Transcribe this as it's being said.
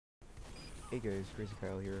Hey guys, Crazy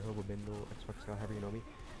Kyle here, Hobo Bindle, Xbox Kyle, however you know me.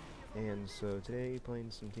 And so today,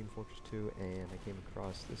 playing some Team Fortress 2, and I came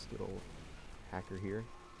across this little hacker here,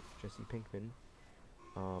 Jesse Pinkman.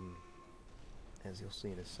 As you'll see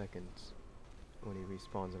in a second, when he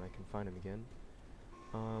respawns and I can find him again.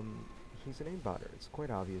 He's an aimbotter. It's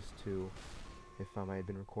quite obvious too. If I had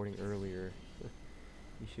been recording earlier,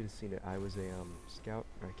 you should have seen it. I was a scout,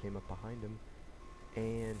 and I came up behind him,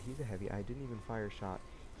 and he's a heavy. I didn't even fire a shot.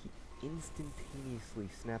 He instantaneously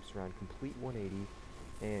snaps around, complete 180,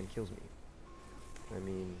 and kills me. I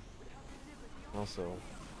mean, also,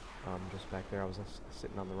 just back there, I was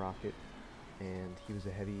sitting on the rocket, and he was a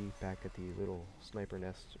heavy back at the little sniper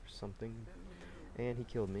nest or something, and he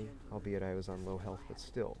killed me, albeit I was on low health, but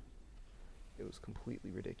still, it was completely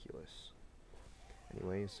ridiculous.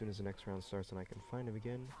 Anyway, as soon as the next round starts and I can find him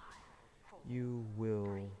again, you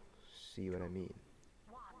will see what I mean.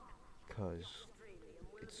 'Cause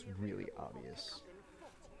it's really obvious.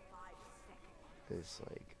 It's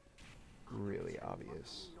like really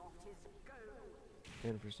obvious.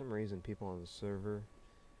 And for some reason people on the server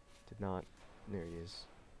did not. There he is.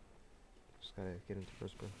 Just gotta get into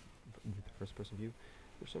first person view.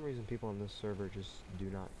 For some reason people on this server just do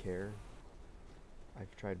not care.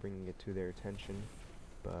 I've tried bringing it to their attention,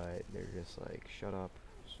 but they're just like, shut up.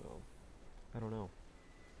 So I don't know.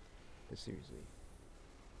 But seriously.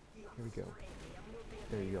 Here we go.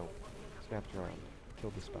 There you go. Snapped around.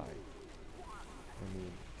 Killed the spy. I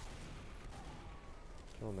mean,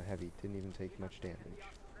 killing the heavy didn't even take much damage.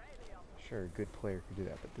 Sure, a good player could do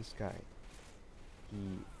that, but this guy,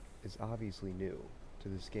 he is obviously new to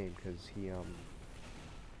this game, because he, there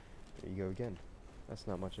you go again. That's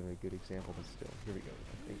not much of a good example, but still. Here we go,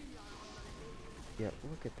 I think. Yeah,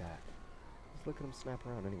 look at that. Let's look at him snap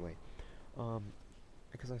around anyway.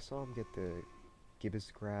 Because I saw him get the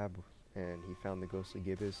gibbous grab, and he found the ghostly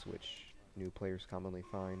gibbous, which new players commonly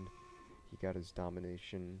find. He got his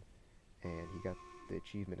domination, and he got the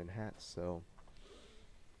achievement in hats, so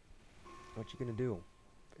what you gonna do?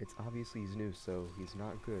 It's obviously he's new, so he's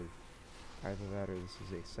not good. Either that or this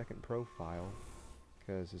is a second profile,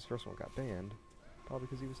 because his first one got banned, probably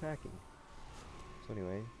because he was hacking. So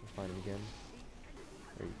anyway, we'll find him again.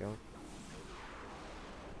 There you go.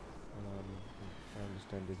 Round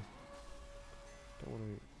just ended.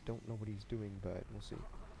 Don't know what he's doing, but we'll see.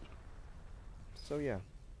 So yeah.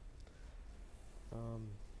 I'm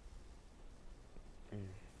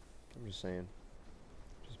just saying.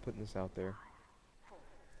 Just putting this out there.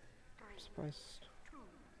 I'm surprised.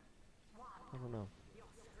 I don't know.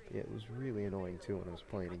 Yeah, it was really annoying too when I was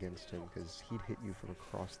playing against him, because he'd hit you from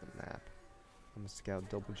across the map. I'm a scout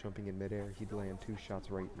double jumping in midair, he'd land 2 shots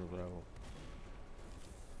right in a row.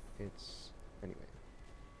 Anyway.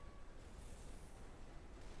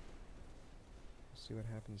 See what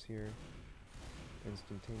happens here.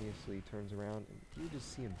 Instantaneously turns around, and you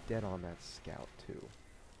just see him dead on that scout too.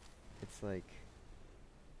 It's like,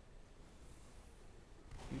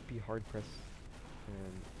 you'd be hard pressed,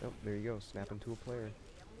 and oh, there you go, snap into a player.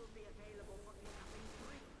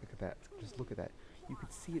 Look at that, just look at that. You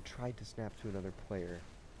could see it tried to snap to another player,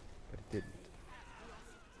 but it didn't.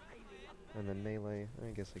 And then melee,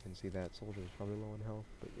 I guess I can see that. Soldier's probably low in health,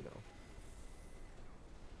 but you know.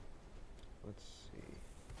 Let's see.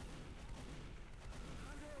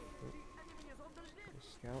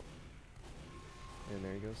 Scout. And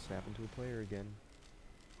there you go, snap into a player again.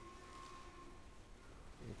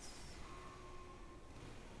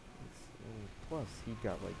 Plus, he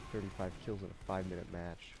got like 35 kills in a 5-minute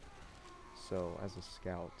match. So, as a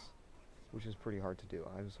scout, which is pretty hard to do.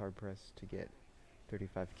 I was hard pressed to get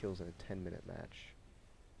 35 kills in a 10-minute match.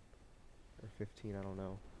 Or 15, I don't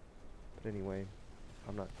know. But anyway,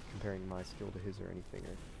 I'm not comparing my skill to his or anything,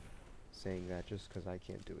 or saying that just because I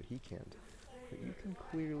can't do it, he can't. But you can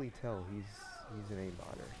clearly tell he's an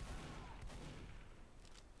aimbotter.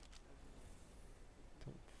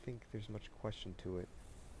 Don't think there's much question to it.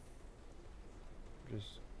 I'm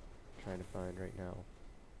just trying to find right now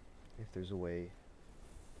if there's a way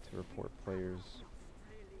to report players.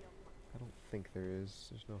 I don't think there is.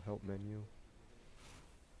 There's no help menu.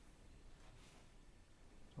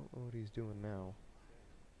 Don't know what he's doing now.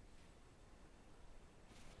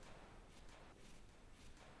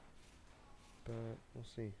 But we'll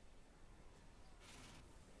see.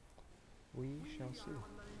 We shall see.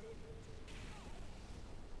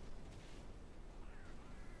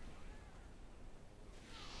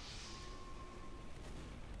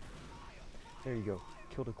 There you go.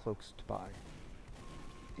 Killed a cloaked spy.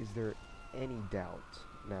 Is there any doubt?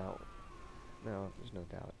 Now, no, there's no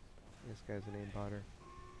doubt. This guy's an aimbotter.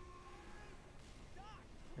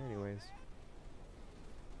 Anyways.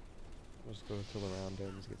 I'll just go till the round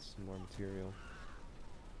ends, get some more material.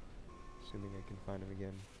 Assuming I can find him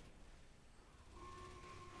again.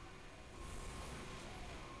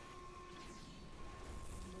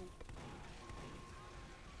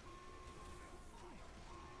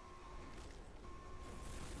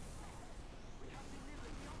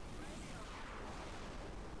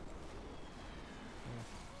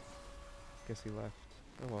 Guess he left.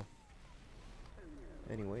 Oh well.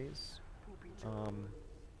 Anyways,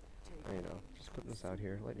 just putting this out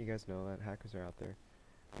here, letting you guys know that hackers are out there.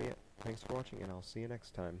 But yeah, thanks for watching, and I'll see you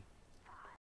next time.